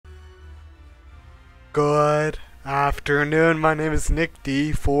Good afternoon, my name is Nick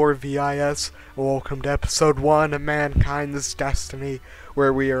D4VIS, and welcome to episode 1 of Mankind's Destiny,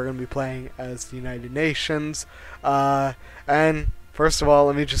 where we are going to be playing as the United Nations. And first of all,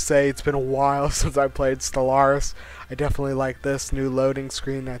 let me just say it's been a while since I played Stellaris. I definitely like this new loading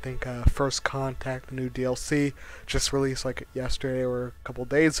screen. I think First Contact, the new DLC, just released like yesterday or a couple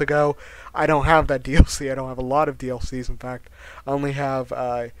days ago. I don't have that DLC. I don't have a lot of DLCs, in fact. I only have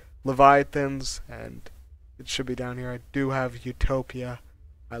Leviathans, and it should be down here. I do have Utopia.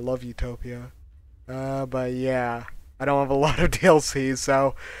 I love Utopia. But yeah, I don't have a lot of DLCs,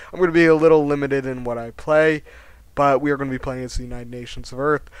 so I'm going to be a little limited in what I play. But we are going to be playing as the United Nations of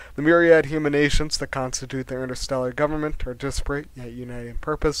Earth. The myriad human nations that constitute their interstellar government are disparate yet united in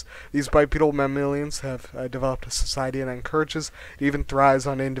purpose. These bipedal mammalians have developed a society that encourages, and even thrives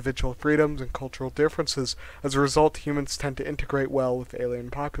on individual freedoms and cultural differences. As a result, humans tend to integrate well with alien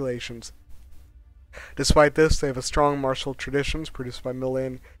populations. Despite this, they have strong martial traditions produced by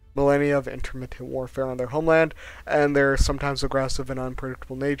millennia of intermittent warfare on their homeland, and their sometimes aggressive and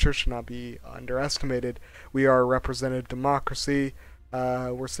unpredictable nature should not be underestimated. We are a representative democracy,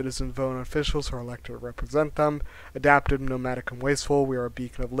 where citizens vote on officials who are elected to represent them. Adaptive, nomadic, and wasteful, we are a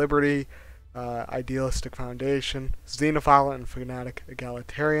beacon of liberty, idealistic foundation, xenophile and fanatic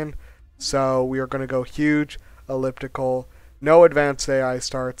egalitarian. So we are going to go huge, elliptical, no advanced AI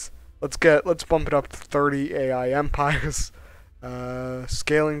starts. Let's bump it up to 30 AI empires.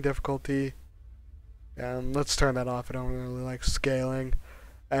 Scaling difficulty. Let's turn that off. I don't really like scaling.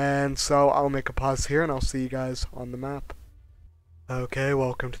 And so I'll make a pause here and I'll see you guys on the map. Okay,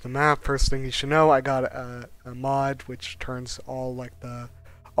 welcome to the map. First thing you should know, I got a mod which turns all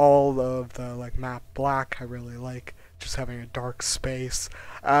of the map black. I really like just having a dark space.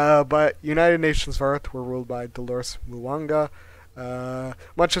 But United Nations of Earth were ruled by Dolores Muwanga.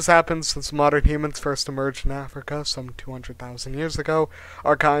 Much has happened since modern humans first emerged in Africa some 200,000 years ago.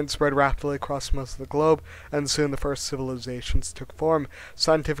 Our kind spread rapidly across most of the globe, and soon the first civilizations took form.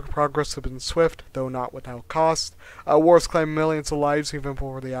 Scientific progress has been swift, though not without cost. Wars claimed millions of lives even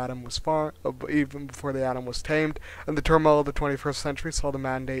before the atom was tamed, and the turmoil of the 21st century saw the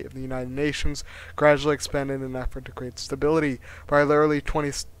mandate of the United Nations gradually expand in an effort to create stability. By the early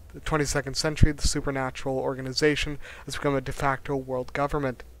 22nd century, the supernatural organization has become a de facto world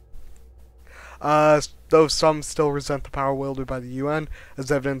government. Though some still resent the power wielded by the UN,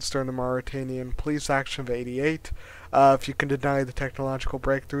 as evidenced during the Mauritanian police action of '88. If you can deny the technological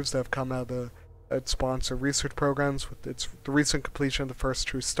breakthroughs that have come out of its sponsored research programs, with the recent completion of the first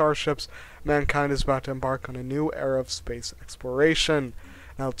true starships, mankind is about to embark on a new era of space exploration.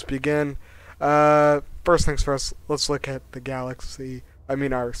 Now let's begin. First things first, let's look at the galaxy.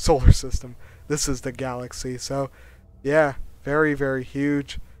 Our solar system. This is the galaxy. So, yeah, very, very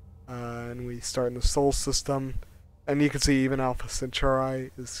huge. And we start in the Sol system. And you can see even Alpha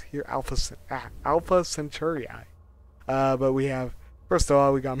Centauri is here. Alpha Centauri. But we have, first of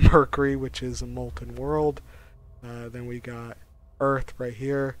all, we got Mercury, which is a molten world. Then we got Earth right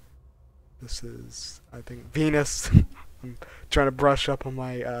here. This is, I think, Venus. I'm trying to brush up on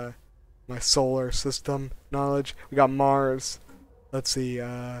my my solar system knowledge. We got Mars. Let's see,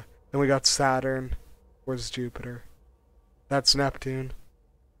 then we got Saturn. Where's Jupiter? That's Neptune.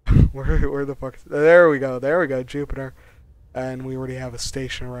 where the fuck? There we go, Jupiter. And we already have a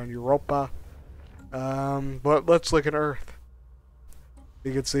station around Europa. But let's look at Earth.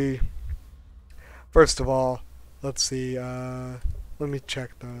 You can see, first of all, let's see, let me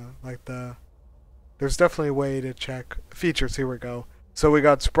check there's definitely a way to check features. Here we go. So we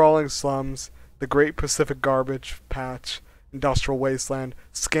got sprawling slums, the Great Pacific Garbage Patch, industrial wasteland,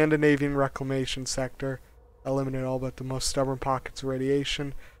 Scandinavian reclamation sector, eliminate all but the most stubborn pockets of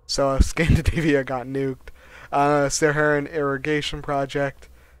radiation. So Scandinavia got nuked. Saharan irrigation project,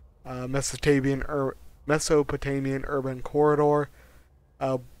 Mesopotamian urban corridor,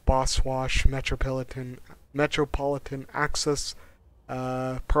 Boswash metropolitan axis,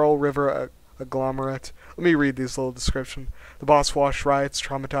 Pearl River agglomerate. Let me read these little descriptions. The Boswash riots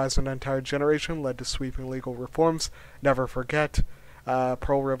traumatized an entire generation, led to sweeping legal reforms. Never forget.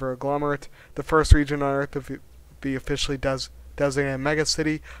 Pearl River agglomerate, the first region on Earth to be officially designated a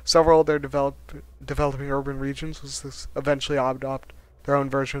megacity. Several of their developing urban regions will eventually adopt their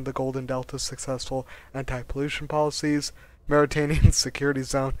own version of the Golden Delta's successful anti-pollution policies. Mauritanian security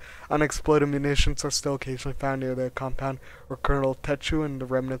zone. Unexploded munitions are still occasionally found near the compound where Colonel Techu and the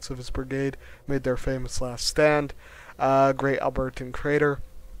remnants of his brigade made their famous last stand. Great Albertan crater.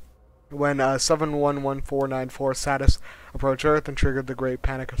 when 711494 Satis approached Earth and triggered the Great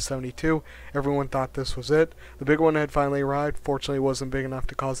Panic of 72. Everyone thought this was it. The big one had finally arrived. Fortunately, it wasn't big enough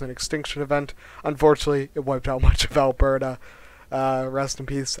to cause an extinction event. Unfortunately, it wiped out much of Alberta. Rest in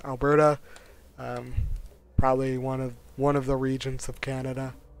peace, Alberta. Probably one of the regions of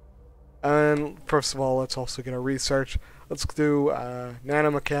Canada. And first of all, let's also get our research. Let's do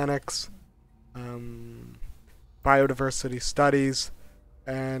nanomechanics, biodiversity studies,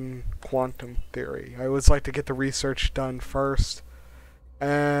 and quantum theory. I always like to get the research done first.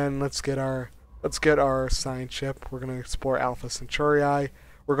 And let's get our science ship. We're gonna explore Alpha Centauri.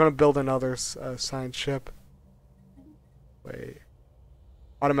 We're gonna build another science ship. Wait,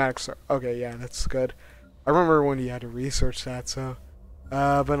 automatic start. Okay, yeah, that's good. I remember when you had to research that. So,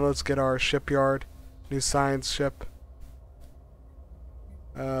 but let's get our shipyard, new science ship.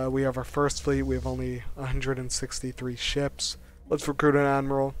 We have our first fleet. We have only 163 ships. Let's recruit an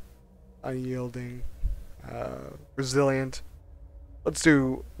admiral. Unyielding. Resilient. Let's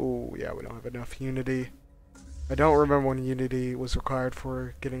do... Ooh, yeah, we don't have enough unity. I don't remember when unity was required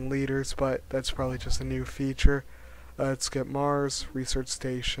for getting leaders, but that's probably just a new feature. Let's get Mars. Research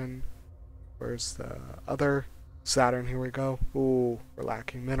station. Where's the other? Saturn, here we go. Ooh, we're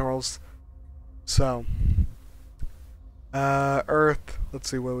lacking minerals. So... Earth, let's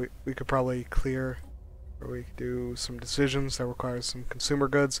see what we could probably clear, or we could do some decisions that require some consumer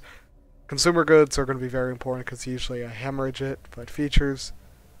goods. Consumer goods are going to be very important because usually I hemorrhage it, but features,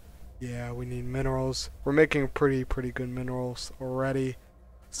 yeah, we need minerals. We're making pretty good minerals already,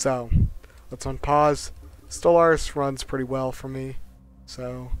 so let's unpause. Stellaris runs pretty well for me,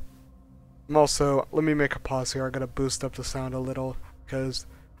 so I'm also, let me make a pause here. I gotta boost up the sound a little because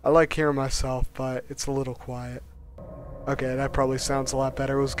I like hearing myself, but it's a little quiet. Okay, that probably sounds a lot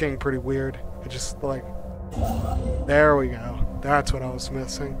better. It was getting pretty weird. I just, like... There we go. That's what I was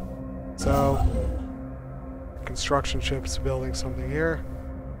missing. So... Construction ship's building something here.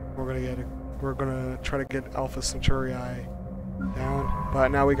 We're gonna try to get Alpha Centauri down. But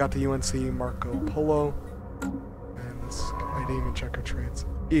now we got the UNC Marco Polo. And this... I didn't even check our trades.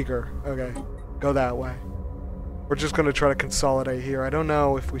 Eager. Okay. Go that way. We're just gonna try to consolidate here. I don't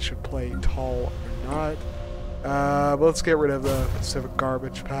know if we should play tall or not. But let's get rid of the Pacific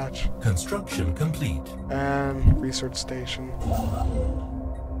garbage patch. Construction complete. And research station.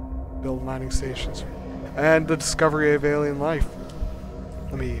 Build mining stations. And the discovery of alien life.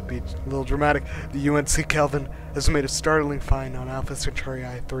 Let me be a little dramatic. The UNC Kelvin has made a startling find on Alpha Centauri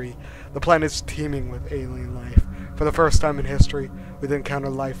I-3. The planet is teeming with alien life. For the first time in history, we've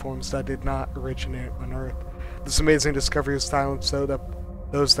encountered life forms that did not originate on Earth. This amazing discovery has silenced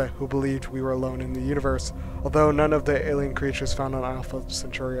those who believed we were alone in the universe. Although none of the alien creatures found on Alpha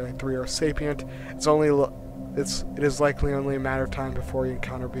Centauri I-3 are sapient, it is likely only a matter of time before we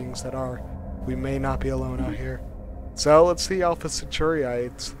encounter beings that are. We may not be alone out here. So let's see Alpha Centauri.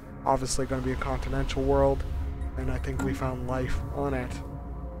 It's obviously going to be a continental world, and I think we found life on it.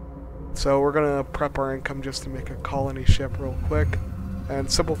 So we're going to prep our income just to make a colony ship real quick. And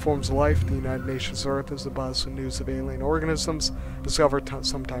simple forms of life, the United Nations Earth is abuzz with news of alien organisms discovered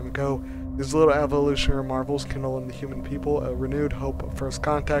some time ago. These little evolutionary marvels kindle in the human people a renewed hope of first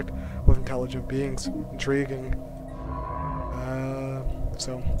contact with intelligent beings. Intriguing.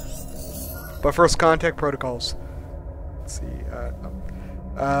 But first contact protocols. Let's see.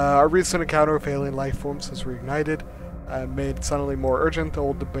 Our recent encounter with alien life forms has reignited, made suddenly more urgent the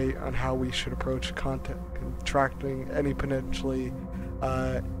old debate on how we should approach contacting any potentially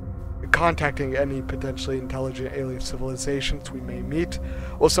intelligent alien civilizations we may meet.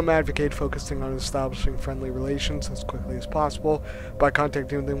 While some advocate focusing on establishing friendly relations as quickly as possible by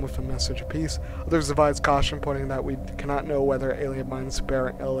contacting them with a message of peace, others advise caution, pointing that we cannot know whether alien minds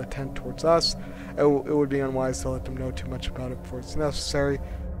bear ill intent towards us. It would be unwise to let them know too much about it before it's necessary.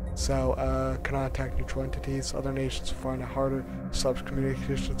 So, contact neutral entities. Other nations will find it harder to establish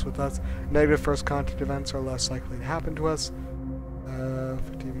communications with us. Negative first contact events are less likely to happen to us.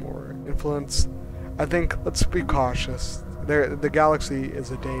 15 more influence. I think let's be cautious. The galaxy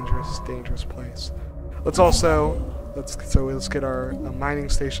is a dangerous place. Let's get our mining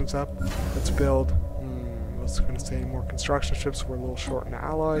stations up. Let's build. I was going to say more construction ships. We're a little short in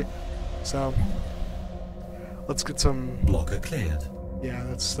alloy, so let's get some. Blocker cleared. Yeah,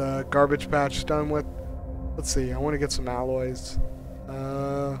 that's garbage patch done with. Let's see. I want to get some alloys.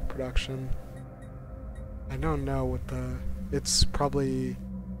 Production. I don't know what the. It's probably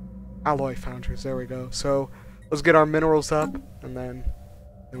alloy foundries. There we go. So let's get our minerals up, and then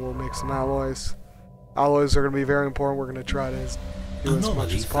we'll make some alloys. Alloys are going to be very important. We're going to try to do as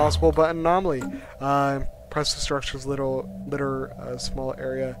much as possible. But anomaly. Press the structure's litter small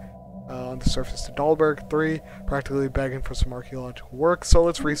area on the surface to Dahlberg 3, practically begging for some archaeological work, so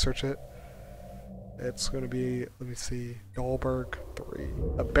let's research it. It's going to be, let me see, Dahlberg 3,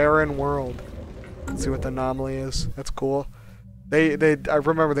 a barren world. Let's see what the anomaly is. That's cool. I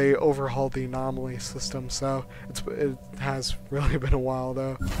remember they overhauled the anomaly system, so it has really been a while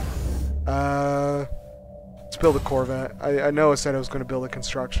though. Let's build a Corvette. I know I said I was going to build a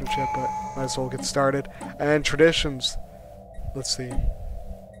construction ship, but might as well get started. And traditions. Let's see.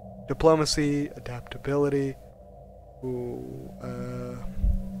 Diplomacy, adaptability. Ooh,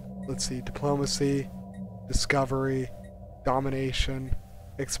 let's see. Diplomacy, discovery, domination,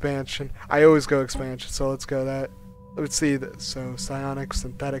 expansion. I always go expansion, so let's go that. Let's see. So psionics,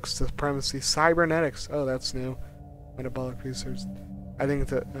 synthetics, supremacy, cybernetics. Oh, that's new. Metabolic research. I think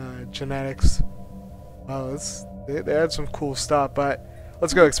that genetics. Wow, they had some cool stuff, but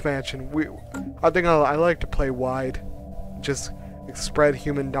let's go expansion. I think I like to play wide, just spread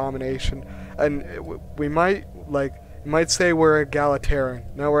human domination, and we might you might say we're egalitarian.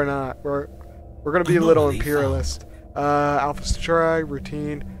 No, we're not. We're gonna be a little imperialist. Alpha Centauri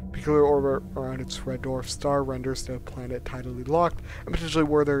routine. Peculiar orbit around its red dwarf star renders the planet tidally locked and potentially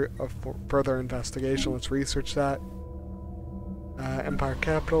worthy of further investigation. Let's research that. Empire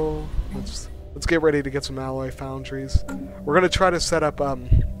capital. Let's get ready to get some alloy foundries. We're gonna try to set up.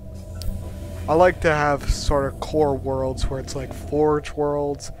 I like to have sort of core worlds where it's like forge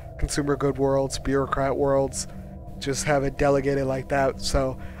worlds, consumer good worlds, bureaucrat worlds. Just have it delegated like that.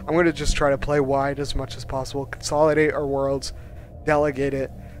 So I'm gonna just try to play wide as much as possible, consolidate our worlds, delegate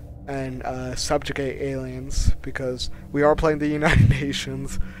it, and subjugate aliens, because we are playing the United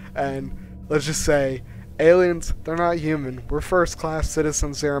Nations, and let's just say aliens, they're not human. We're first-class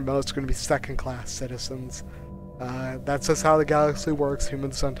citizens. They're most going to be second-class citizens. That's just how the galaxy works.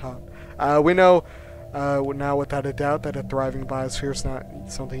 Humans on top. We know now without a doubt that a thriving biosphere is not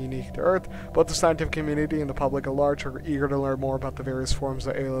something unique to Earth. Both the scientific community and the public at large are eager to learn more about the various forms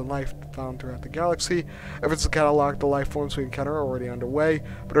of alien life found throughout the galaxy. Efforts to catalog the life forms we encounter are already underway,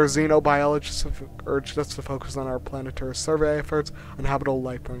 but our xenobiologists have urged us to focus on our planetary survey efforts on habitable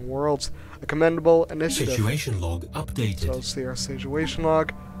life-bearing worlds. A commendable initiative. Situation log updated. So let's see our situation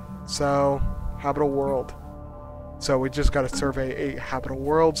log. So, habitable world. So we just got to survey 8 habitable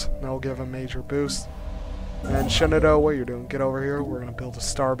worlds, and that will give a major boost. And Shenado, what you're doing? Get over here. We're going to build a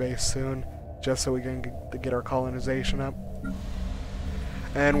starbase soon, just so we can get our colonization up.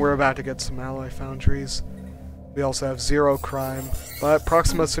 And we're about to get some alloy foundries. We also have 0 crime, but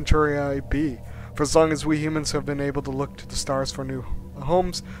Proxima Centauri B. For as long as we humans have been able to look to the stars for new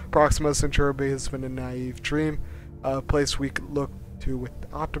homes, Proxima Centauri B has been a naive dream, a place we could look to with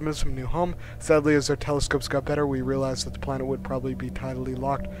optimism, new home. Sadly, as our telescopes got better, we realized that the planet would probably be tidally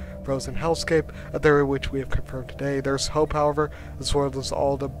locked, frozen hellscape, a theory which we have confirmed today. There's hope, however, as well as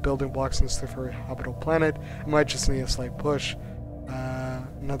all the building blocks in this very habitable planet. It might just need a slight push.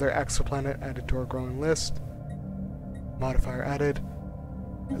 Another exoplanet added to our growing list. Modifier added.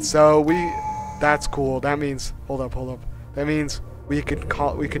 So that's cool. That means, hold up. That means we could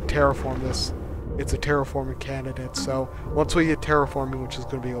terraform this. It's a terraforming candidate, so once we get terraforming, which is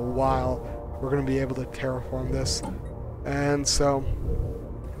going to be a while, we're going to be able to terraform this. And so,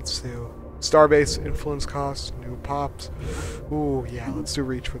 let's see. Starbase influence costs, new pops. Ooh, yeah, let's do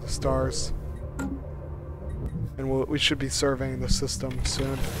reach for the stars. And we should be surveying the system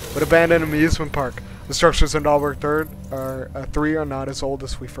soon. But abandoned amusement park. The structures in Dahlberg 3 are not as old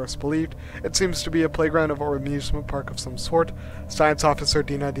as we first believed. It seems to be a playground or amusement park of some sort. Science officer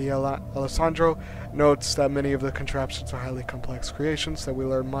Dina Di Alessandro notes that many of the contraptions are highly complex creations, that we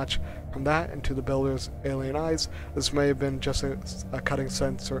learn much from that, and to the builder's alien eyes, this may have been just a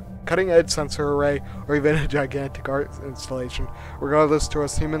cutting-edge sensor array, or even a gigantic art installation. Regardless, to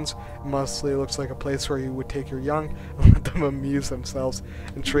us humans, it mostly looks like a place where you would take your young and let them amuse themselves.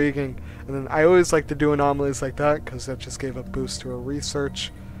 Intriguing. And then I always like to do anomalies like that, because that just gave a boost to our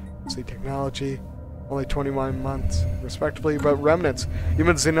research. Let's see, technology. Only 21 months, respectively, but remnants.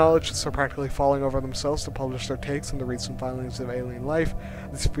 Human xenologists are practically falling over themselves to publish their takes on the recent findings of alien life.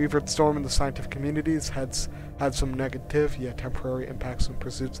 This fevered storm in the scientific communities has had some negative, yet temporary impacts on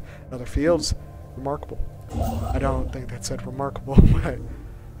pursuits in other fields. Remarkable. I don't think that said remarkable, but I don't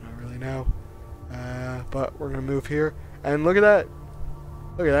really know. But we're going to move here. And look at that.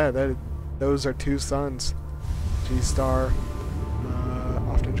 Look at that. Those are 2 suns. G-star.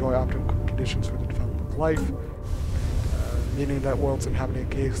 Often enjoy optimal conditions for the development of life. Meaning that worlds inhabiting a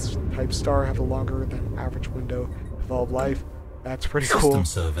case-type star have a longer than average window to evolve life. That's pretty cool.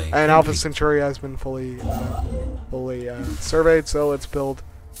 And Alpha Centauri has been fully surveyed, so let's build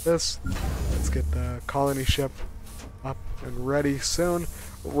this. Let's get the colony ship up and ready soon.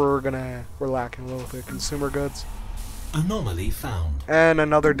 We're lacking a little bit of consumer goods. Anomaly found. And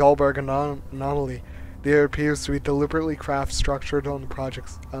another Dahlberg anomaly. There appears to be deliberately crafted structured on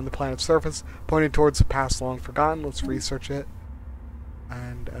the planet's surface, pointing towards the past long forgotten. Let's research it.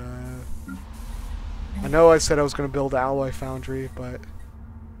 And I know I said I was going to build an alloy foundry, but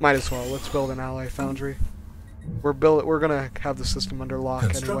might as well. Let's build an alloy foundry. We're gonna have the system under lock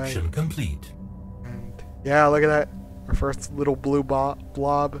Construction anyway. complete. And yeah, look at that. Our first little blue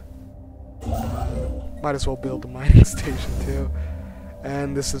blob. Might as well build a mining station too.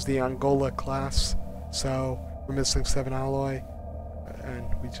 And this is the Angola class. So we're missing 7 alloy, and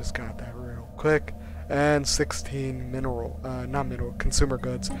we just got that real quick. And 16 consumer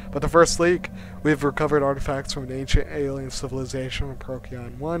goods. But the first leak, we've recovered artifacts from an ancient alien civilization on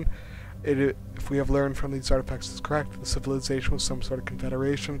Procyon 1. If we have learned from these artifacts is correct, the civilization was some sort of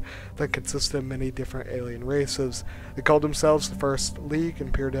confederation that consisted of many different alien races. They called themselves the First League and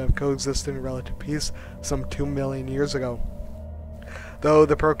appeared to have coexisted in relative peace some 2 million years ago. Though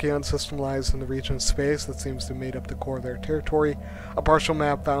the Procyon system lies in the region of space that seems to have made up the core of their territory, a partial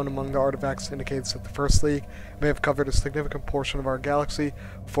map found among the artifacts indicates that the First League may have covered a significant portion of our galaxy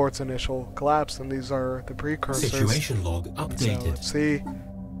before its initial collapse, and these are the precursors. Situation log updated. So let's see.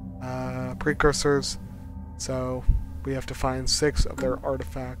 Precursors. So we have to find 6 of their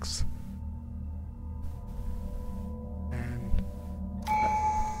artifacts. And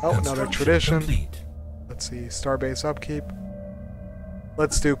another tradition. Complete. Let's see. Starbase upkeep.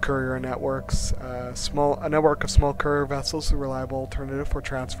 Let's do courier networks. A network of small courier vessels is a reliable alternative for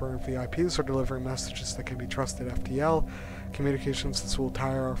transferring VIPs or delivering messages that can be trusted FTL. Communications that will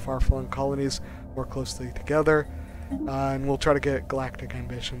tie our far-flung colonies more closely together. And we'll try to get galactic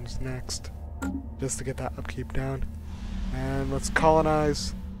ambitions next, just to get that upkeep down. And let's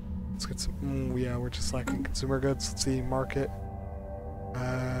colonize. Let's get some. Yeah, we're just lacking consumer goods. Let's see, market.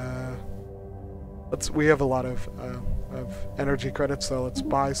 We have a lot of energy credits, so let's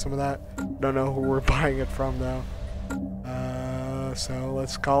buy some of that. Don't know who we're buying it from though. So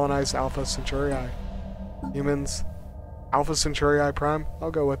let's colonize Alpha Centurii. Humans, Alpha Centurii Prime.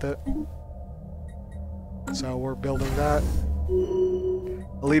 I'll go with it. So we're building that.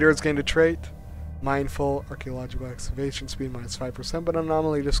 A leader has gained a trait. Mindful archaeological excavation speed -5%, but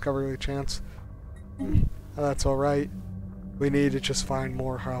anomaly discovery chance. That's alright. We need to just find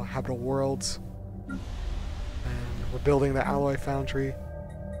more habitable worlds. And we're building the alloy foundry.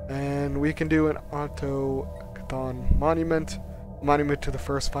 And we can do an autochthon monument. A monument to the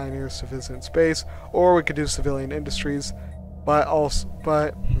first pioneers to visit in space. Or we could do civilian industries. But I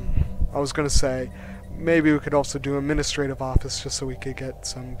was going to say, maybe we could also do administrative office just so we could get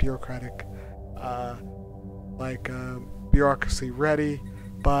some bureaucratic, bureaucracy ready.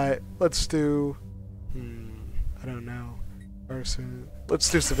 But let's do, I don't know. Let's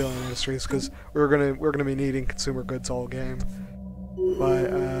do civilian industries because we're gonna be needing consumer goods all game.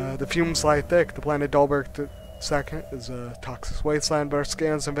 But the fumes lie thick. The planet Dahlberg II is a toxic wasteland, but our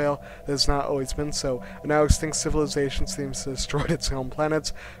scans unveil that it's not always been so. A now extinct civilization seems to have destroyed its home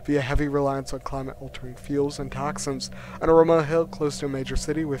planets via heavy reliance on climate-altering fuels and toxins. On a remote hill close to a major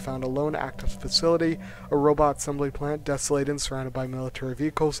city, we found a lone active facility, a robot assembly plant desolated and surrounded by military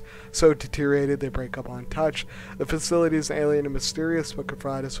vehicles, so deteriorated they break up on touch. The facility is alien and mysterious, but could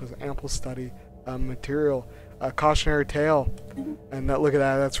provide us with ample study material. A cautionary tale, and look at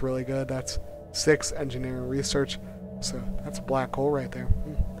that, that's really good. That's 6 engineering research, so that's a black hole right there.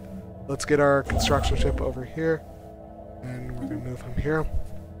 Let's get our construction ship over here, and we're gonna move him here.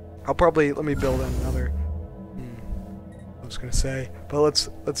 let me build another. I was gonna say, but let's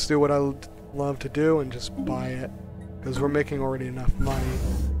do what I love to do and just buy it, because we're making already enough money.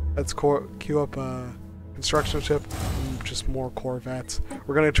 Let's queue up a construction ship and just more corvettes.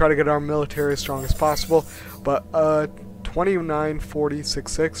 We're gonna try to get our military as strong as possible, but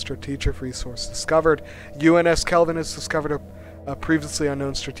 294066 strategic resource discovered. UNS Kelvin has discovered a previously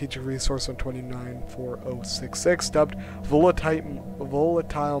unknown strategic resource on 294066 dubbed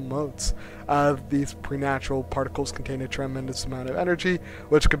volatile motes. These preternatural particles contain a tremendous amount of energy,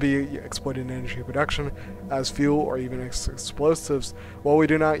 which could be exploited in energy production as fuel or even as explosives. While we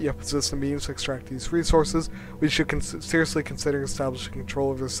do not yet possess the means to extract these resources, we should seriously consider establishing control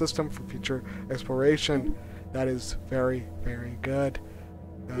over the system for future exploration. That is very, very good.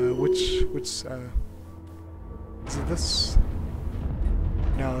 Which is it this?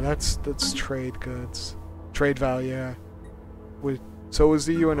 No, that's trade goods. Trade value, yeah. So it was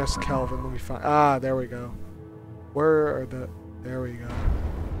the UNS Kelvin. Let me find. There we go. Where are there we go.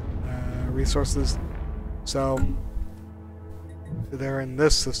 Resources. So they're in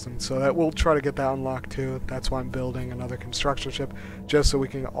this system, so that we'll try to get that unlocked too. That's why I'm building another construction ship, just so we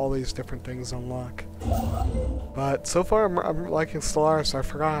can get all these different things unlock. But so far I'm liking Stellaris. I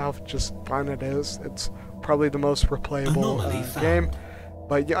forgot how just fun it is. It's probably the most replayable game.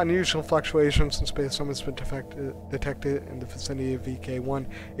 But yeah, unusual fluctuations in space time has been detected in the vicinity of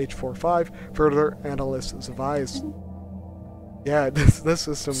VK1H45. Further analysis advised. Yeah, this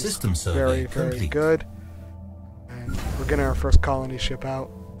system's very good. And we're getting our first colony ship out,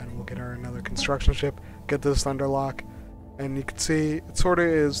 and we'll get another construction ship, get this under lock, and you can see it sort of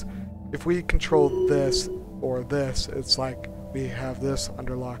is, if we control this or this, it's like we have this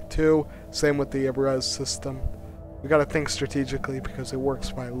under lock too. Same with the res system. We gotta think strategically because it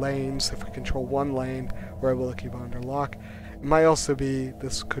works by lanes. If we control one lane, we're able to keep it under lock. It might also be,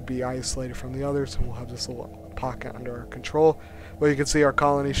 this could be isolated from the others, and we'll have this little pocket under our control. But you can see our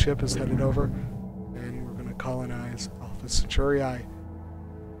colony ship is headed over, and we're gonna colonize Alpha Centauri.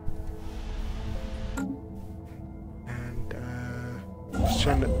 And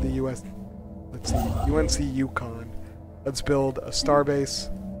send the US, let's see, UNC Yukon. Let's build a starbase.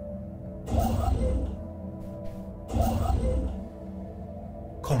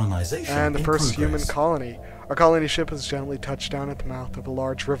 Colonization and the first progress. human colony. Our colony ship has gently touched down at the mouth of a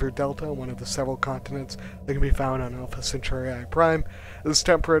large river delta, one of the several continents that can be found on Alpha Centauri Prime. This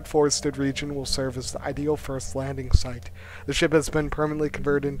temperate forested region will serve as the ideal first landing site. The ship has been permanently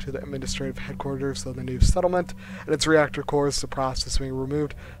converted into the administrative headquarters of the new settlement, and its reactor core is the process being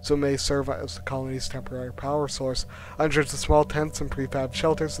removed, so it may serve as the colony's temporary power source. Hundreds of small tents and prefab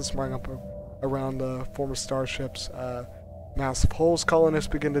shelters are sprung up around the former starship's massive holes. Colonists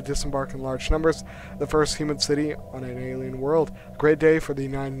begin to disembark in large numbers. The first human city on an alien world. A great day for the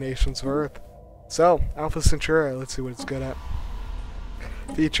United Nations of Earth. So, Alpha Centauri, let's see what it's good at.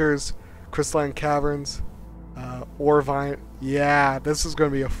 Features, crystalline caverns, ore vine. Yeah, this is going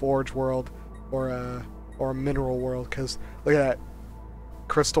to be a forge world, or a mineral world, because look at that.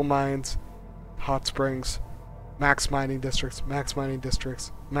 Crystal mines, hot springs, max mining districts, max mining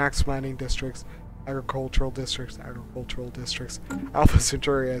districts, max mining districts, agricultural districts, agricultural districts. Alpha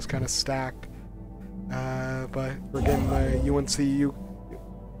Centauri is kind of stacked, but we're getting the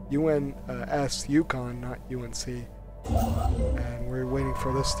UNS Yukon, not UNC, and we're waiting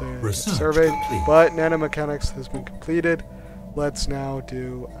for this to get surveyed. But nanomechanics has been completed. Let's now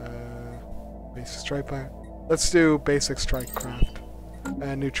do basic strike craft. Let's do basic strike craft.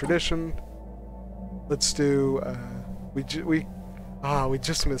 New tradition. Let's do we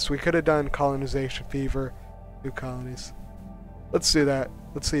just missed. We could have done colonization fever, new colonies. Let's do that.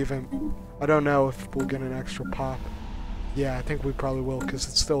 Let's see if I don't know if we'll get an extra pop. Yeah, I think we probably will because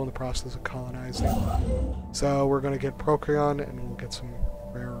it's still in the process of colonizing. So we're gonna get Procreon and we'll get some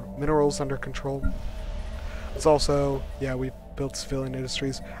rare minerals under control. It's also, yeah, we built civilian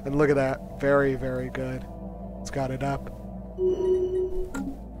industries, and look at that, very, very good. It's got it up,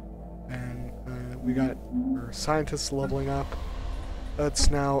 and we got our scientists leveling up. Let's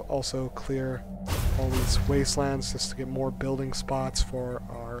now also clear all these wastelands just to get more building spots for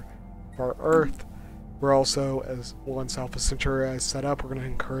our Earth. We're also, as once Alpha Centauri is set up, we're going to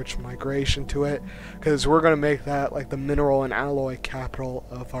encourage migration to it, because we're going to make that like the mineral and alloy capital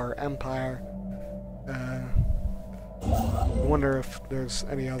of our empire. I wonder if there's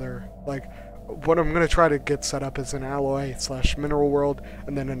any other, like, what I'm going to try to get set up is an alloy/mineral world,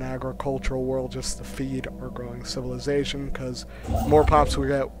 and then an agricultural world just to feed our growing civilization, because the more pops we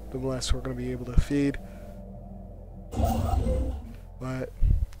get, the less we're going to be able to feed. But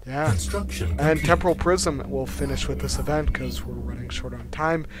yeah, and temporal prism will finish with this event because we're running short on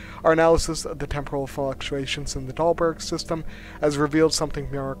time. Our analysis of the temporal fluctuations in the Dahlberg system has revealed something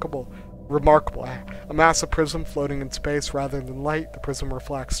remarkable. A massive prism floating in space rather than light. The prism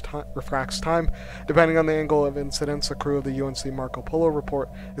refracts time. Depending on the angle of incidence, a crew of the UNC Marco Polo report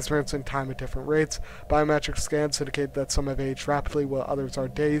experiencing time at different rates. Biometric scans indicate that some have aged rapidly while others are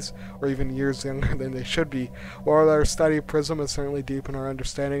days or even years younger than they should be. While our study of prism has certainly deepened our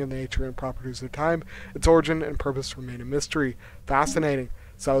understanding of the nature and properties of time, its origin and purpose remain a mystery. Fascinating.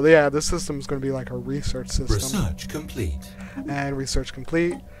 So yeah, this system is going to be like a research system. Research complete. And research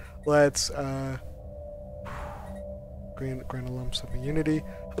complete. Let's grant a lump sum of Unity.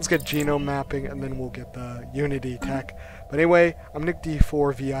 Let's get genome mapping, and then we'll get the Unity tech. But anyway, I'm Nick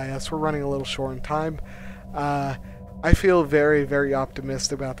D4 VIS. We're running a little short on time. I feel very, very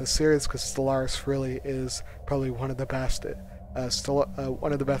optimistic about this series because Stellaris really is probably one of the best,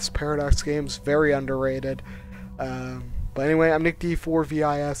 one of the best Paradox games. Very underrated. But anyway, I'm Nick D4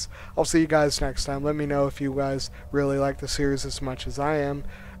 VIS. I'll see you guys next time. Let me know if you guys really like the series as much as I am,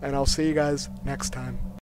 and I'll see you guys next time.